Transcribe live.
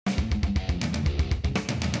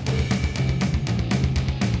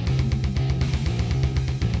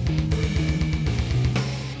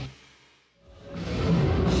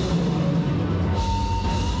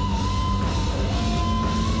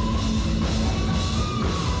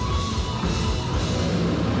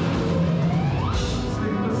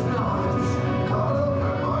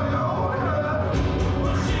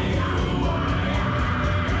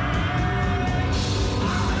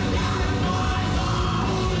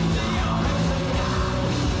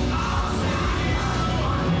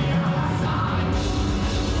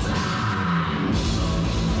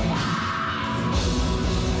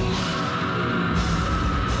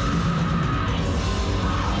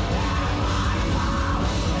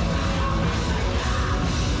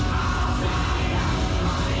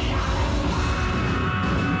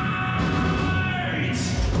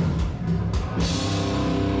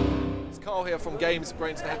Games,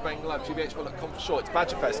 Brains and Headbanging Live, GBHBL.com for short. It's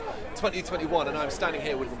Badgerfest 2021, and I'm standing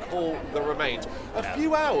here with Recall the Remains. A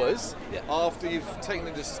few hours after you've taken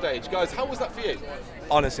into the stage. Guys, how was that for you?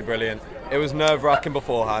 Honestly, brilliant. It was nerve-wracking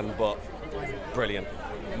beforehand, but brilliant.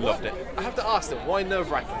 Loved it. I have to ask them, why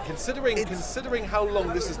nerve-wracking? Considering how long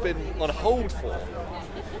this has been on hold for.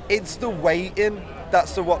 It's the waiting.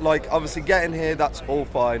 That's the what, like, obviously getting here, that's all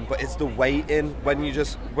fine, but it's the waiting when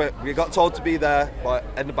we got told to be there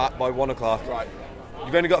in the back by 1 o'clock. Right.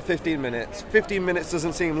 You've only got 15 minutes. 15 minutes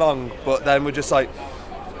doesn't seem long, but then we're just like,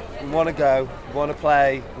 we want to go, we want to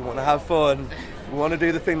play, we want to have fun, we want to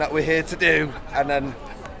do the thing that we're here to do, and then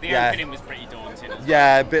the opening was pretty daunting.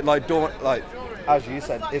 A bit like as you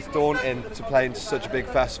said, it's daunting to play into such a big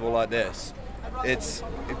festival like this.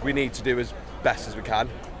 We need to do as best as we can.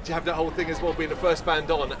 Do you have that whole thing as well, being the first band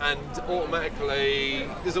on, and automatically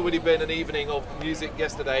there's already been an evening of music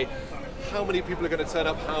yesterday? How many people are going to turn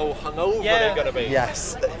up? How hungover they're going to be?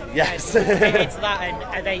 Yes. It's that, and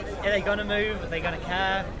are they going to move? Are they going to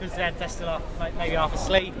care? Because they're still maybe half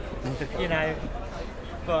asleep, you know.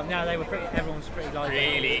 But no, everyone was pretty lively.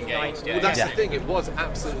 Really engaged. Well, that's the thing. It was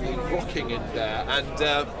absolutely rocking in there,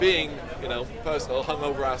 and being, personal,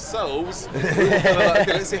 hungover ourselves, we were kind of like,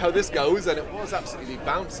 okay, let's see how this goes, and it was absolutely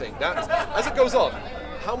bouncing. As it goes on,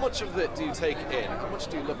 how much of it do you take in? How much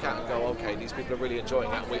do you look at and go, okay, these people are really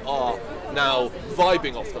enjoying it, and we are now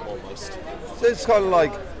vibing off them almost? So it's kind of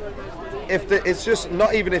like, it's just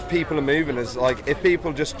not even if people are moving, it's like if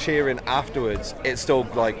people just cheering afterwards, it's still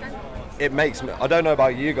like. It makes me, I don't know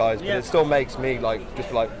about you guys, but it still makes me I'm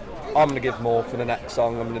going to give more for the next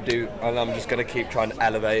song, and I'm just going to keep trying to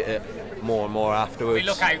elevate it more and more afterwards. We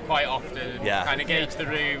look out quite often, kind of gauge the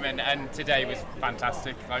room, and today was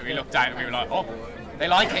fantastic. Like, we looked out and we were like, oh, they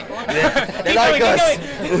like it. Yeah, they like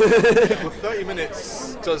us. Well, 30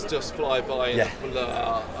 minutes does just fly by in a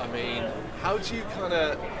blur. I mean, how do you kind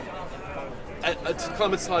of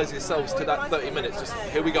acclimatise yourselves to that 30 minutes? Just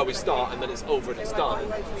here we go, we start, and then it's over and it's done.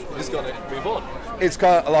 We're just going to move on. It's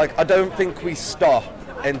kind of like, I don't think we stop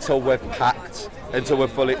until we're packed, until we're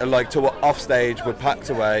fully, till we're off stage, we're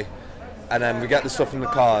packed away, and then we get the stuff in the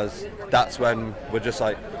cars. That's when we're just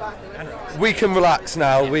like, we can relax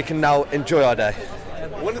now, we can now enjoy our day.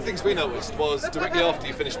 One of the things we noticed was directly after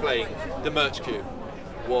you finished playing, the merch queue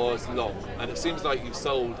was long, and it seems like you've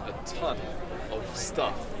sold a ton of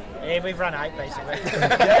stuff. Yeah, we've run out basically.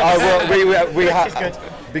 We had,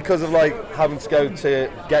 because of having to go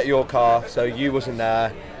to get your car, so you wasn't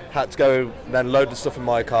there, had to go then load the stuff in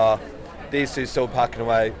my car. These two still packing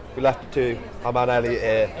away. We left the two. Our man Elliot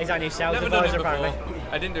here. He's our new sales advisor apparently.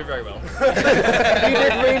 I didn't do very well. You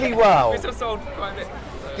did really well. We still sold quite a bit.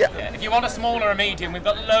 Yeah. If you want a small or a medium, we've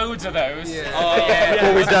got loads of those. Yeah.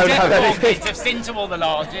 Well, we don't have anything. Kids have seen to all the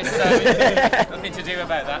largest, so nothing to do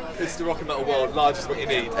about that. It's the rock and metal world, large is what you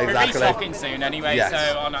need. Exactly. We're restocking soon anyway, Yes.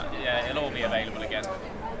 so it'll all be available again.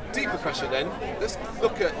 Deeper question then, let's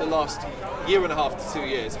look at the last year and a half to 2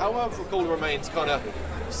 years. How have Recall the Remains kind of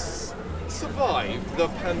survived the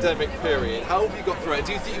pandemic period? How have you got through it?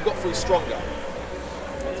 Do you think you've got through stronger?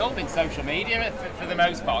 It's all been social media for the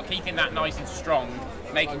most part, keeping that nice and strong,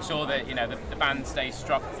 making sure that the band stays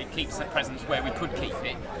strong, it keeps the presence where we could keep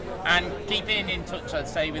it, and keeping in touch, I'd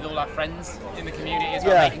say, with all our friends in the community as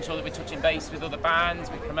well, making sure that we're touching base with other bands,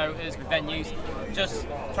 with promoters, with venues, just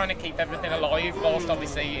trying to keep everything alive whilst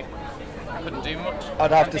obviously I couldn't do much.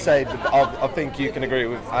 I'd have to say, I think you can agree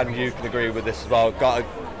with, and you can agree with this as well.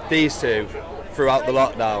 These two throughout the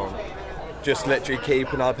lockdown, just literally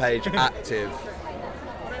keeping our page active.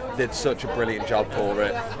 Did such a brilliant job for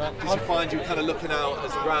it. Did you find you were kind of looking out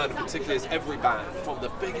as around, particularly as every band, from the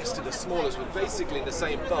biggest to the smallest, were basically in the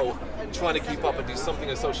same boat, trying to keep up and do something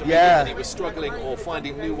on social media, and you were struggling or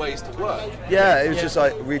finding new ways to work? Yeah, it was just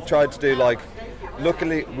we tried to do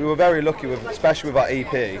luckily, we were very lucky with, especially with our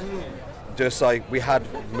EP, just we had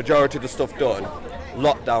majority of the stuff done.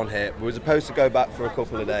 Lockdown hit, we were supposed to go back for a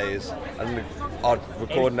couple of days, and our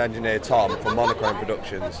recording engineer Tom from Monochrome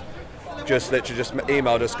Productions just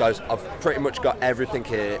emailed us, guys, I've pretty much got everything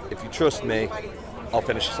here. If you trust me, I'll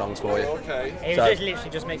finish the songs for you. Okay. It was literally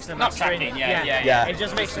just mixing and mastering. It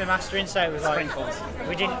just mixing and mastering, so it was Sprinkles.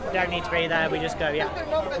 We don't need to be there, we just go,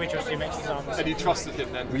 we trust you, mix the songs. And you trusted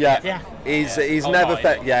him then? Yeah. He's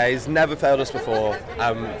never failed us before.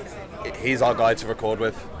 He's our guy to record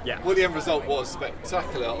with. Yeah. Well, the end result was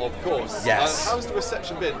spectacular, of course. Yes. How's the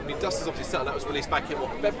reception been? I mean, Dust has obviously settled. That was released back in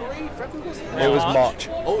February? February was it? It was March.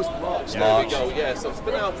 Oh, it was March. There we go. Yeah. So it's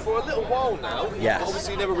been out for a little while now. Yes. But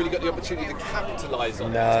obviously, you never really got the opportunity to capitalise on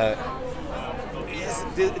it. No.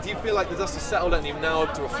 Do you feel like the dust has settled and you're now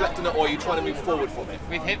able to reflect on it, or are you trying to move forward from it?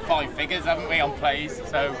 We've hit 5 figures, haven't we, on plays?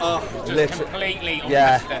 So just literally, completely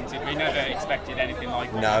yeah. unprecedented. We never expected anything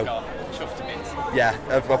like what No. we got. Chuffed to bits. Yeah,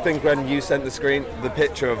 I think when you sent the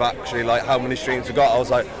picture of actually like how many streams we got, I was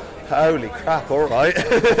like, holy crap, all right.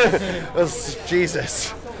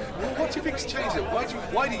 Jesus. Well, what do you think's changed it?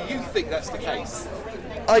 Why do you think that's the case?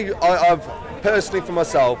 I've personally, for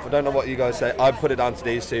myself, I don't know what you guys say, I put it down to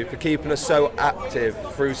these two for keeping us so active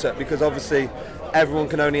through because obviously everyone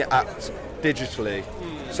can only act digitally.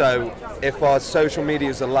 So if our social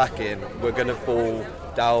medias are lacking, we're going to fall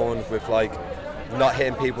down with like not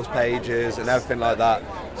hitting people's pages and everything like that.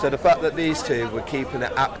 So the fact that these two were keeping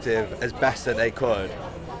it active as best that they could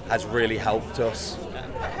has really helped us.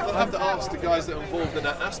 I'll have to ask the guys that are involved in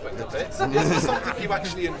that aspect of it. Is it something you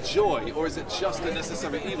actually enjoy, or is it just a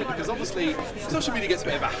necessary evil? Because obviously, social media gets a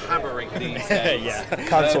bit of a hammering these days. Yeah.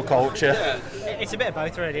 Cancel culture. Yeah. It's a bit of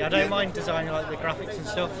both, really. I don't mind designing like the graphics and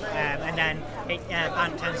stuff, and then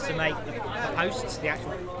Band tends to make the posts, the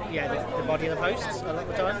actual, the body of the posts a lot of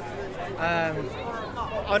the time.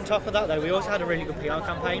 On top of that, though, we also had a really good PR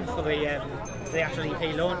campaign for the actual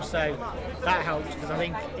EP launch, so that helped because I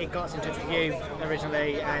think it got us in touch with you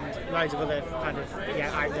originally and loads of other kind of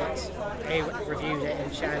outlets who reviewed it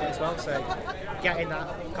and shared it as well. So getting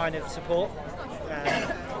that kind of support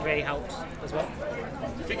really helped as well.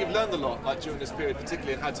 You think you've learned a lot, like during this period,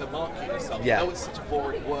 particularly in how to market yourself? Yeah. I know it's such a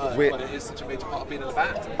boring word, but it is such a major part of being in a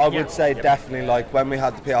band. I would say definitely, like when we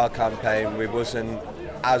had the PR campaign, we wasn't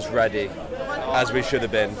as ready as we should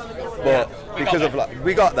have been. But because of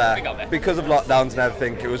we got there because of lockdowns and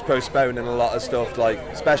everything, it was postponing a lot of stuff, like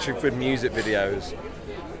especially for music videos.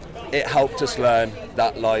 It helped us learn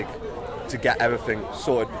that like to get everything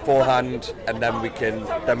sorted beforehand, and then we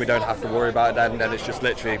don't have to worry about it. Then it's just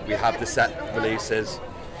literally we have the set releases,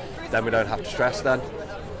 then we don't have to stress then.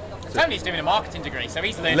 Tony's doing a marketing degree, so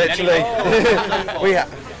he's learning Literally. anyway.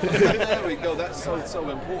 There we go, that's so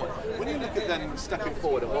important. When you look at then stepping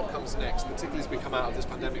forward and what comes next, particularly as we come out of this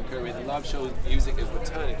pandemic period, the live show music is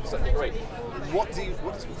returning to such a great. What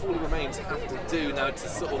does All That Remains have to do now to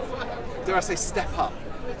sort of, dare I say, step up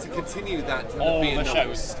to continue that? All the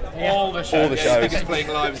shows. All the shows. Biggest playing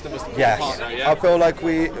live is the most important Yes, part now, yeah? I feel like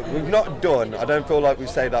we've not done. I don't feel like we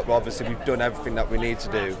say that, but obviously we've done everything that we need to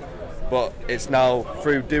do. But it's now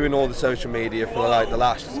through doing all the social media for like the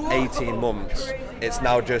last 18 months, it's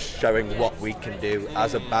now just showing what we can do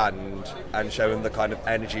as a band and showing the kind of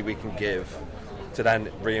energy we can give to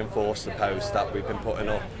then reinforce the post that we've been putting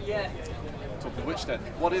up. Talking of which then,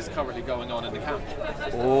 what is currently going on in the camp?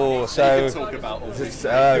 Oh, You so can talk about all these.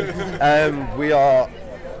 we are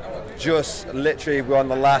we're on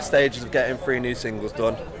the last stages of getting 3 new singles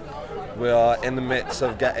done. We are in the midst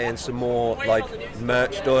of getting some more like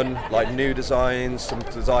merch done, like new designs, some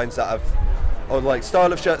designs that have, or like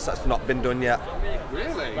style of shirts that's not been done yet.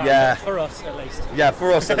 Really? Yeah. For us, at least. Yeah,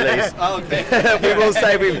 for us at least. Okay. We will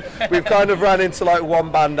say we've kind of ran into like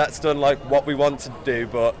one band that's done like what we want to do,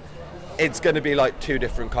 but it's going to be like 2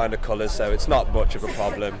 different kind of colours, so it's not much of a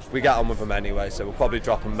problem. We get on with them anyway, so we'll probably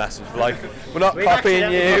drop a message like, we're not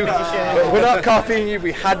copying you. We're not copying you.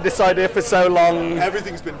 We had this idea for so long.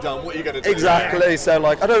 Everything's been done. What are you going to do? Exactly. So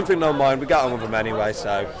like, I don't think they'll mind. We get on with them anyway,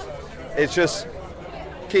 so it's just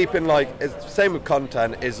keeping like, it's same with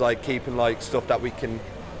content, is like keeping like stuff that we can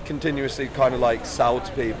continuously kind of like sell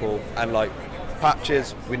to people, and like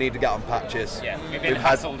patches, we need to get on patches. Yeah, we've been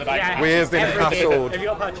hassled about Yeah. We have been hassled. Have you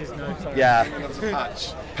got patches? No, sorry. Yeah, That's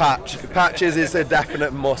a patch. patches is a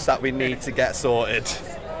definite must that we need to get sorted.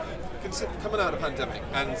 Coming out of the pandemic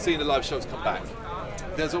and seeing the live shows come back,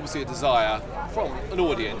 there's obviously a desire from an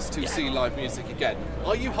audience to see live music again.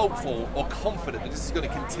 Are you hopeful or confident that this is going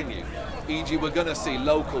to continue? E.g., we're going to see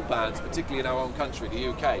local bands, particularly in our own country, the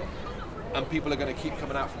UK, and people are going to keep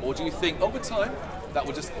coming out from, or do you think over time that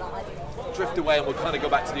will just drift away and we'll kind of go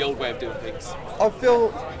back to the old way of doing things? I feel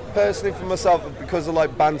personally for myself, because of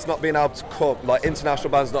like bands not being able to come, like international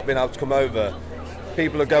bands not being able to come over,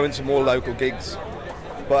 people are going to more local gigs.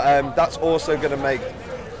 But that's also going to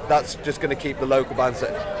that's just going to keep the local bands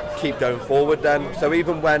that keep going forward then. So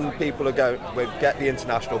even when people are we get the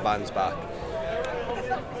international bands back,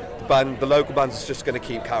 the local bands is just going to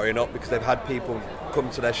keep carrying up because they've had people come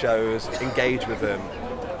to their shows, engage with them,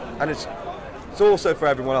 and it's also for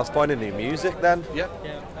everyone else finding new music then. Yeah.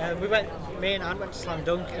 Me and Anne went to Slam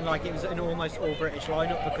Dunk, and like it was an almost all British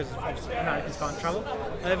lineup because obviously Americans can't travel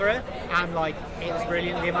over it, and like it was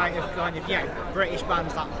brilliant. The amount of kind of British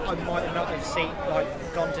bands that I might not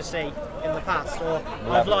have gone to see in the past, or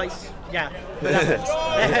I've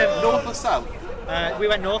North or south? We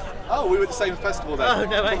went north. Oh, we were at the same festival then. Oh,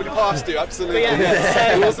 no way. We passed you, absolutely. But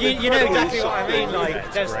It was so an you know incredible exactly what I show. mean.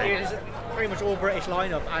 Like, it was pretty much all British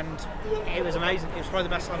lineup, and it was amazing. It was probably the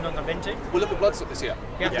best slam dunk I've been to. Well, look at Bloodstock this year.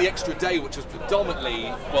 Yeah. With the extra day, which was predominantly,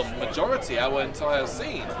 well, majority our entire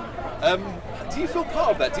scene. Do you feel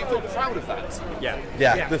part of that? Do you feel proud of that?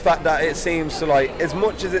 Yeah, the fact that it seems to, like, as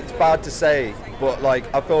much as it's bad to say, but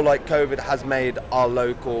like I feel like COVID has made our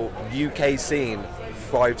local UK scene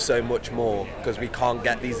thrive so much more because we can't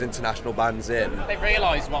get these international bands in. They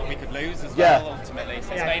realised what we could lose as Yeah. well, ultimately.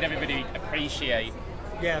 So it's made everybody appreciate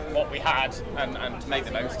what we had and make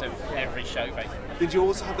the most of every show, basically. Did you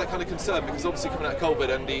also have that kind of concern, because obviously coming out of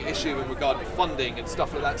COVID and the issue in regard to funding and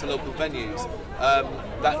stuff like that to local venues,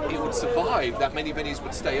 that it would survive, that many venues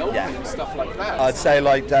would stay open and stuff like that? I'd say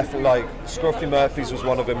like definitely like Scruffy Murphy's was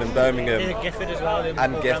one of them in Birmingham. In Gifford as well.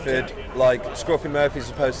 And Gifford, like Scruffy Murphy's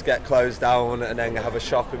supposed to get closed down and then have a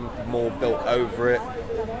shopping mall built over it.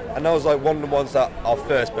 And that was like one of the ones that our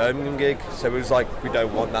first Birmingham gig, so it was like we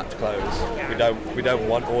don't want that to close. We don't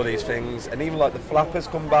want all these things. And even like the Flappers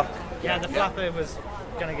come back. Yeah, the Flapper was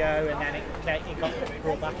going to go, and then it got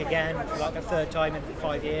brought back again for like a third time in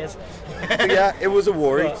 5 years. But yeah, it was a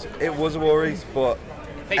worry. It was a worry, but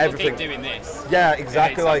People everything. keep doing this. Yeah,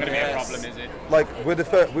 exactly. It's not Like going to be a problem, is it? like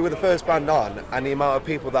we were the first band on, and the amount of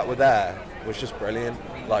people that were there was just brilliant.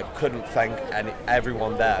 Like, couldn't thank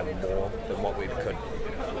everyone there more than what we could.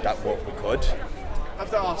 I have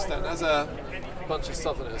to ask then, as a bunch of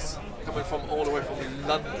Southerners coming from all the way from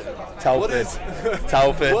London, Telford.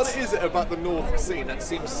 Telford. What is it about the North scene that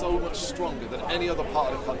seems so much stronger than any other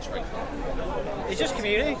part of the country? It's just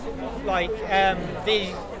community. Like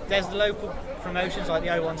there's the local promotions like the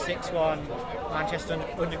 0161 Manchester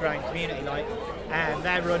Underground community, like, and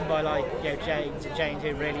they're run by like James and James, who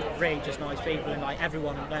are really just nice people, and like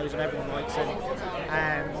everyone knows and everyone likes them.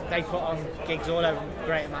 They put on gigs all over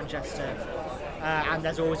Greater Manchester. And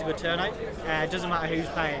there's always a good turnout. It doesn't matter who's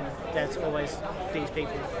playing, there's always these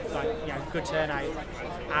people, like, good turnout,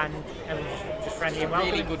 and everyone's just friendly and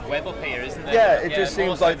welcoming. Really good web up here, isn't there? Yeah, it just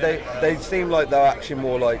seems like they seem like they're actually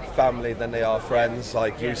more like family than they are friends.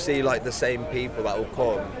 Like, you see like the same people that will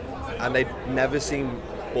come, and they never seem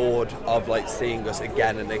bored of like seeing us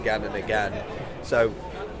again and again and again. So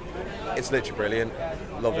it's literally brilliant.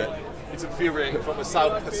 Love it. It's infuriating from a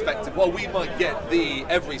South perspective. Well, we might get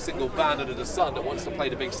every single band under the sun that wants to play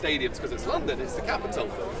the big stadiums because it's London, it's the capital.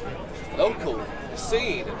 Local,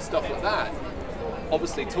 scene and stuff like that.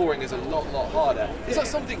 Obviously, touring is a lot harder. Is that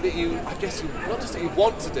something that I guess not just that you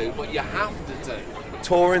want to do, but you have to do?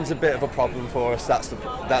 Touring's a bit of a problem for us. That's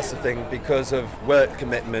the thing, because of work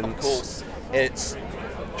commitments. Of course. It's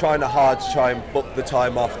trying hard to try and book the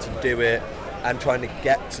time off to do it, and trying to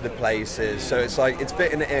get to the places. So it's like, it's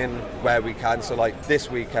fitting it in where we can. So like this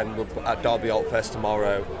weekend we're at Derby Alt Fest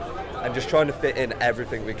tomorrow, and just trying to fit in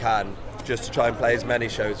everything we can just to try and play as many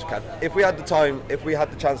shows as we can. If we had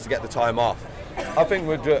the chance to get the time off, I think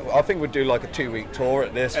we'd do like a 2-week tour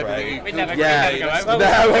at this rate. We'd never Yeah. go over.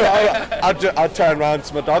 No, I'd turn around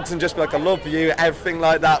to my dogs and just be like, I love you, everything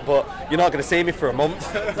like that, but you're not going to see me for a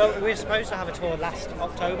month. Well, we were supposed to have a tour last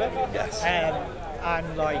October. Yes.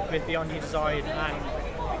 And like with Beyond Your Design,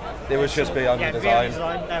 and It was just Beyond Your Beyond Design. Your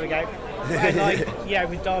Design, there we go. And like,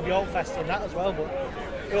 with Derby Alt Fest in that as well, but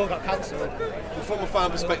it all got cancelled. From a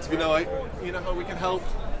fan perspective, you know how we can help?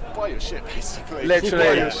 Buy your shit, basically. Literally,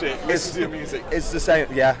 Buy your shit, listen to your music. It's the same.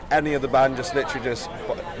 Yeah, any other band just literally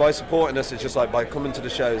by supporting us. It's just like by coming to the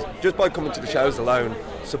shows. Just by coming to the shows alone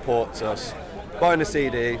supports us. Buying a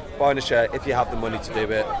CD, buying a shirt if you have the money to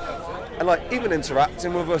do it. And like even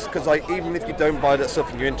interacting with us, because like even if you don't buy that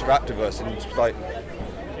stuff and you interact with us, and it's like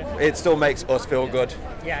it still makes us feel good.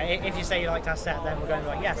 Yeah, if you say you liked our set, then we're going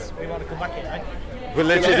like, yes, we want to come back here. Right? We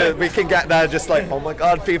literally we can get there just like, oh my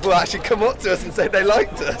god, people actually come up to us and say they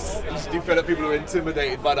liked us. Do you feel that people are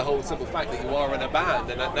intimidated by the whole simple fact that you are in a band,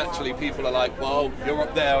 and that naturally people are like, well, you're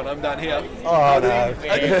up there and I'm down here? Oh no.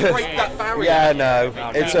 And you break that barrier. Yeah, no.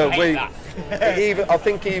 It's a hate we. I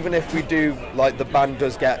think even if we do, like, the band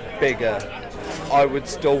does get bigger, I would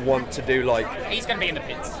still want to do like. He's going to be in the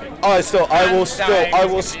pits. I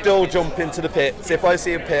will still jump into the pits. If I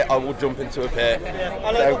see a pit, I will jump into a pit.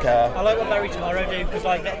 Don't care. I like what Bury Tomorrow do, because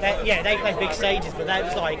like they play big stages, but they're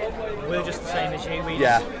just like, we're just the same as you.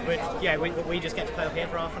 We just get to play up here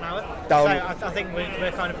for half an hour. Down. So I think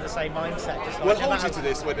we're kind of the same mindset. Just like, What holds you to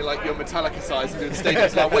this when you're like you're Metallica size and doing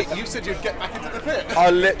stadiums? Like, wait, you said you'd get back into the pit.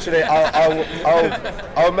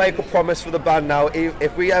 I'll make a promise for the band now.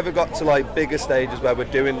 If we ever got to like bigger stages where we're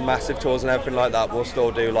doing massive tours and everything like that, we'll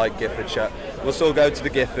still do like Gifford show. We'll still go to the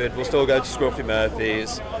Gifford. We'll still go to Scruffy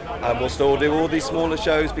Murphy's, and we'll still do all these smaller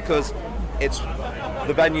shows, because it's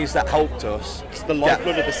the venues that helped us. It's the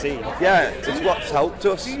lifeblood of the scene. Yeah, it's what's helped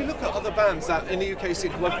us. Do you look at other bands that in the UK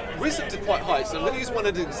scene who have risen to quite high? So I'm going to use one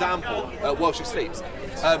as an example, Welsh Sleeps,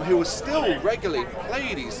 who will still regularly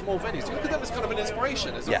play these small venues. Do you look at them as kind of an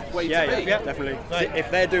inspiration, as a way to be? Yeah, definitely. If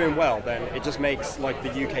they're doing well, then it just makes like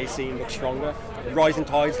the UK scene look stronger. Rising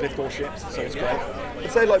tides lift all ships, so it's great.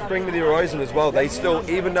 I'd say like Bring Me the Horizon as well. They still,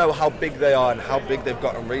 even though how big they are and how big they've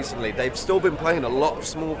gotten recently, they've still been playing a lot of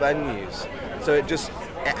small venues. So it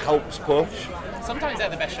helps push. Sometimes they're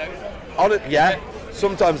the best shows.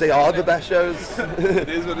 Sometimes they are the best shows. It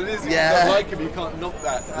is what it is. If you don't like them, you can't knock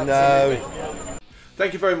that. Absolutely. No.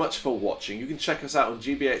 Thank you very much for watching. You can check us out on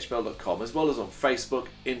gbhbl.com as well as on Facebook,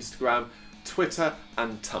 Instagram, Twitter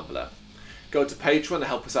and Tumblr. Go to Patreon to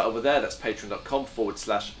help us out over there. That's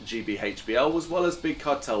patreon.com/GBHBL, as well as Big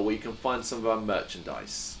Cartel, where you can find some of our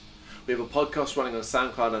merchandise. We have a podcast running on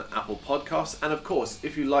SoundCloud and Apple Podcasts. And of course,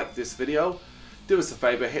 if you like this video, do us a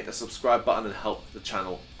favour, hit the subscribe button and help the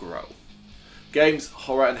channel grow. Games,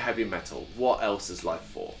 horror and heavy metal. What else is life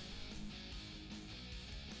for?